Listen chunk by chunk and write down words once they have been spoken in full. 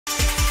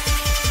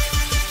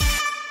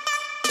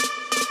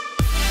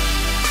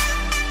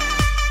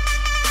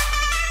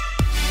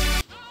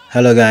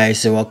Hello guys,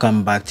 so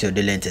welcome back to your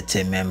daily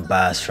entertainment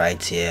bars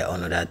right here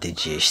on Other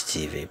DGH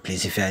TV.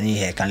 Please, if you are new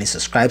here, kindly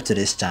subscribe to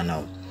this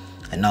channel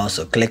and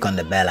also click on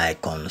the bell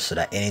icon so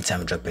that anytime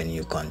I drop a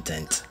new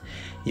content,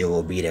 you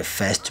will be the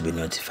first to be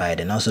notified.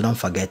 And also don't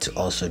forget to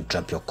also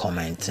drop your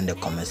comments in the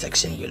comment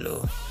section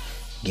below.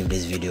 Give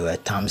this video a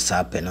thumbs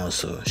up and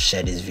also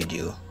share this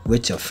video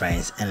with your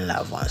friends and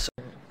loved ones.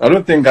 I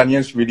don't think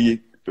Ghanaians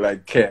really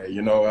care,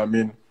 I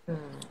mean,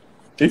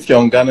 if you're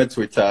on Ghana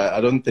Twitter, I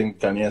don't think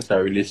Ghanaians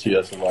are really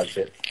serious about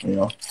it,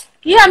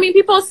 Yeah, I mean,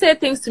 people say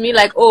things to me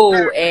like,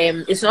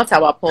 it's not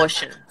our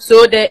portion.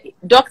 So the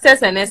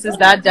doctors and nurses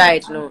that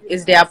died,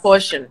 it's their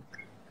portion.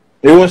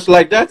 It was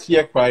like that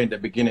here in the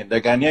beginning.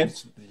 The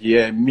Ghanaians,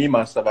 me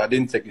myself, I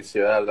didn't take it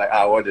serious. I was like,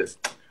 what is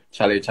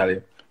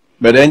Charlie.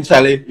 But then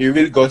Charlie, it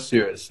really got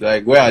serious.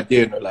 Like, where are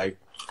they,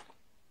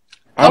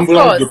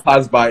 ambulance will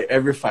pass by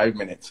every 5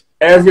 minutes.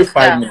 Every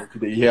 5 minutes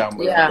they hear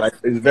ambulance. Yeah. Like,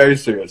 it's very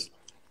serious.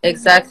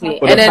 Exactly.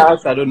 For the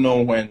past, I don't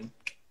know when.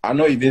 I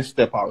know even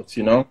step out,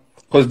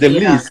 because the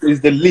least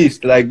is the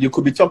least. Like, you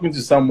could be talking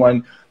to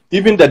someone,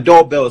 even the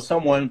doorbell,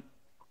 someone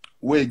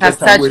will get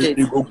time where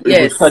you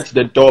will touch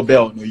the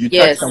doorbell. You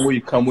touch somewhere,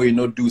 you come where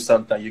you do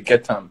something, you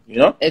get time,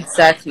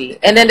 Exactly.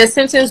 And then the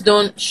symptoms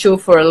don't show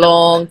for a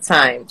long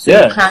time. So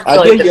you can't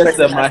I think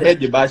my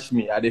head they bash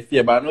me. I dey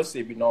fear, but I know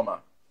say be normal.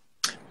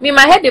 Me,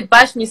 my head they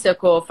bash me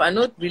off. I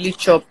not really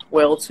chop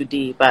well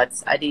today, but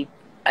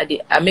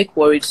I make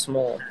worried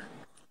small.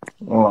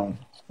 Oh,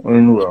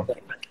 well.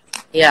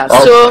 Yeah.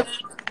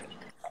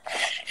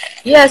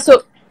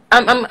 So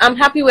I'm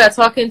happy we are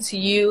talking to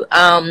you.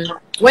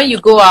 When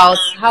you go out,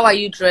 how are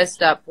you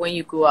dressed up when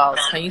you go out?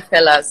 Can you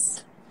tell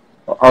us?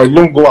 I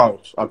don't go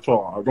out at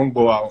all. I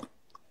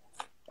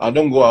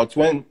don't go out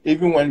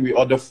even when we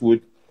order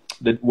food.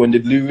 When the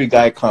delivery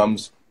guy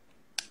comes,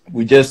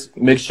 we just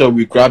make sure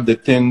we grab the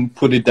thing,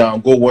 put it down,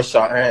 go wash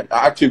our hand.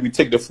 Actually, we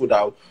take the food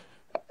out.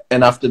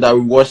 And after that,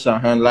 we wash our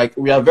hand. Like,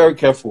 we are very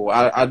careful.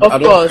 I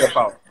don't step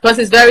out. Because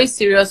it's very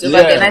serious over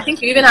there. And I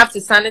think you even have to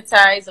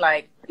sanitize,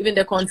 like, even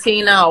the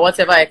container or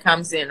whatever it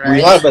comes in, right?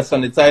 We have a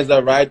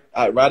sanitizer right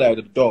at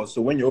the door.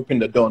 So when you open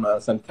the door now,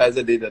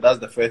 sanitizer data, that's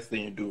the first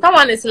thing you do.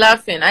 Someone is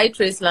laughing. I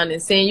trace London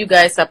saying you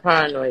guys are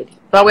paranoid.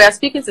 But we are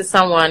speaking to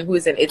someone who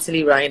is in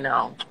Italy right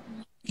now.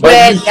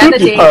 But you should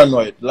be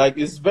paranoid. Like,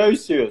 it's very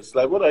serious.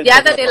 Like, what are you The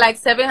other day, like,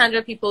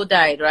 700 people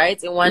died, right?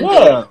 In one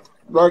day.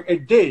 Like a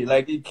day,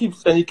 like it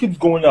keeps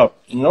going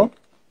up,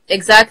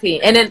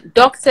 Exactly, and then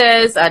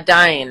doctors are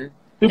dying.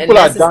 People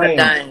are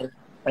dying,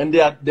 and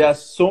there are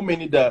so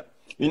many that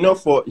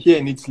for here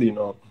in Italy,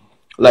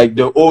 like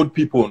the old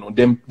people,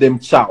 them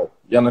chow.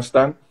 You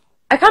understand?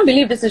 I can't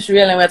believe this is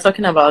real, and we're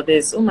talking about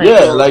this. Oh my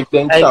God! Yeah, like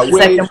them chow. It's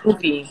like a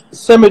movie.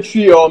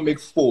 Cemetery all make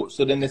 4,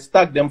 so then they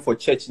stack them for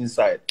church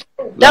inside.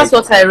 That's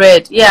what I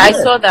read. Yeah, I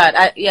saw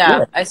that.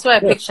 I saw a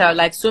picture,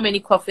 like so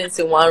many coffins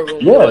in one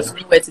room. There was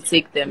nowhere to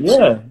take them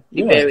to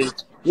be buried.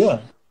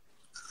 Yeah.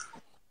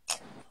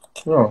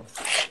 Oh,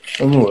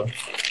 anyway.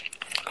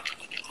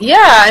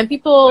 Yeah, and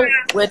people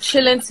were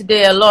chilling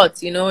today a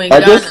lot, in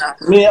Ghana.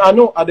 I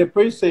know. I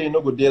pray say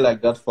go day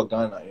like that for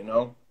Ghana,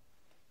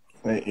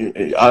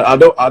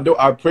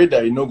 I pray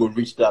that go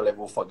reach that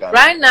level for Ghana.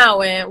 Right now,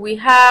 we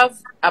have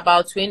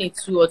about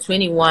 22 or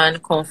 21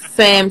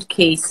 confirmed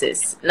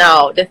cases.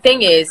 Now, the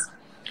thing is,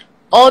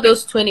 all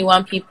those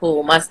 21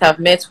 people must have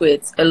met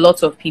with a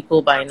lot of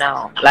people by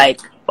now. Like,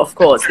 of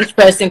course, each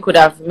person could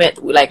have met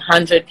with like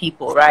 100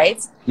 people,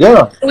 right?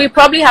 Yeah. We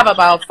probably have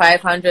about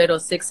 500 or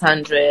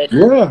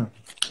 600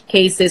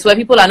 cases where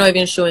people are not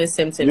even showing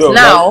symptoms.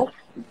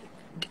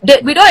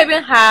 We don't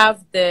even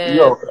have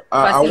the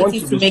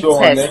facility to make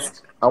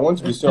tests. I want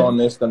to be so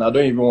honest, and I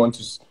don't even want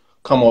to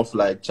come off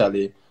like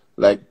Charlie,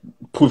 like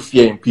put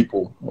fear in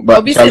people.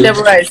 But Charlie,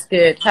 Deborah is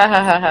scared. Ha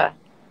ha ha ha.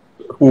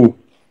 Who?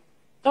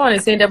 Someone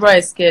is saying Deborah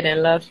is scared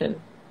and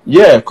laughing.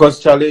 Yeah, because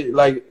Charlie,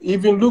 like,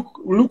 even look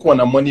when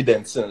the money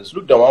then sins.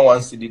 Look the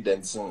one city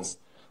then sins.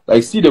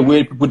 Like, see the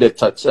way people that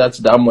touch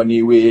that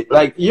money way.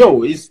 Like,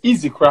 it's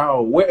easy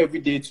crowd. Where every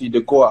day to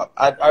they go up.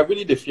 I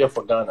really the fear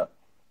for Ghana.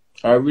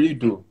 I really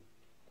do.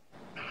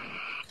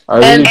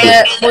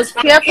 The most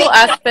fearful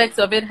aspect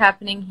of it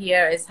happening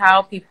here is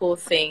how people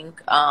think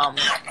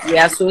we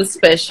are so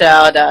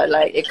special that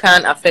like it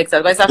can't affect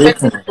us. But it's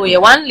affecting people. Yeah,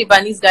 one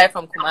Lebanese guy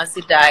from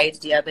Kumasi died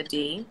the other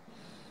day.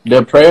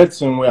 The prayer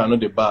team where I know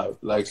the bad,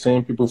 like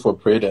saying people for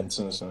prayer and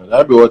things.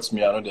 That be what's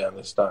me. I know they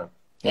understand.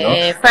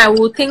 Fine,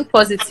 we'll think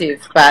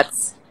positive, but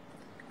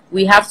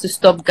we have to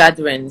stop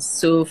gatherings.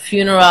 So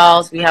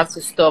funerals, we have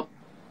to stop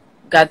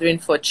gathering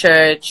for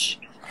church.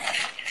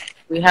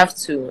 We have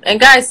to. And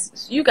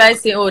guys, you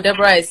guys say, oh,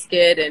 Deborah is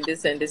scared and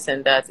this and this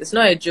and that. It's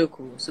not a joke.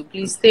 So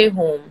please stay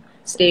home.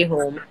 Stay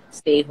home.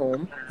 Stay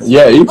home.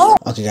 Yeah.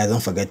 Okay, guys,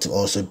 don't forget to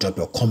also drop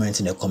your comments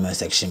in the comment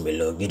section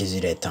below. Give this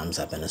video a thumbs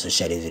up and also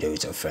share this video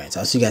with your friends.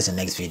 I'll see you guys in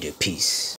the next video. Peace.